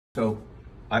So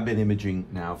I've been imaging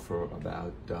now for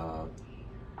about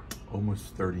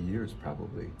almost 30 years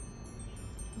probably.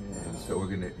 And so we're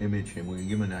going to image him. We're going to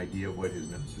give him an idea of what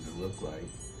his nose is going to look like.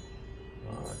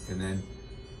 And then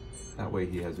that way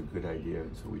he has a good idea.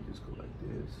 And so we just go like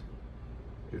this.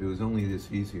 If it was only this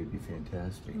easy, it'd be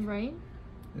fantastic. Right.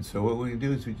 And so what we're going to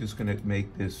do is we're just going to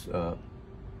make this,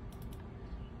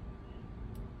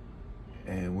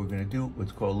 and we're going to do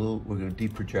what's called we're going to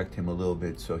deproject him a little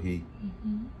bit so he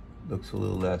looks a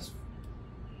little less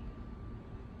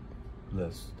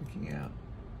sticking out.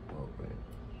 Oh, right.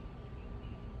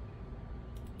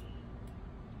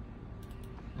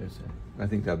 There's I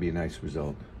think that'll be a nice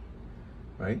result,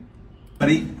 right?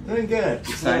 Buddy, Doing good.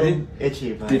 Excited?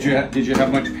 Itchy, but did you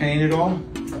have much pain at all?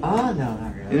 Oh no,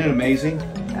 not really. Isn't it amazing?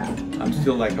 Yeah. I'm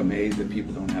still like amazed that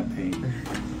people don't have pain.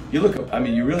 You look, I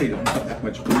mean, you really don't have that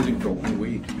much bruising for 1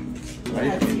 week,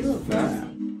 right? Yeah, you look Yeah.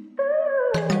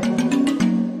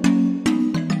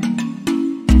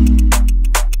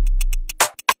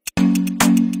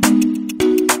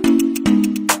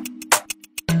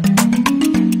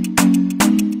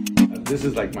 This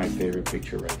is like my favorite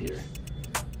picture right here.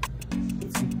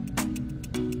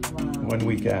 Wow. 1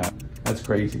 week out. That's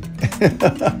crazy.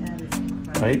 That is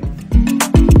incredible. Right?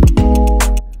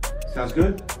 Sounds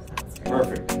good?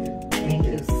 Perfect. Thank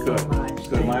you so Good. much.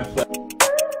 Good. My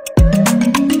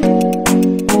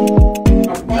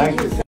pleasure.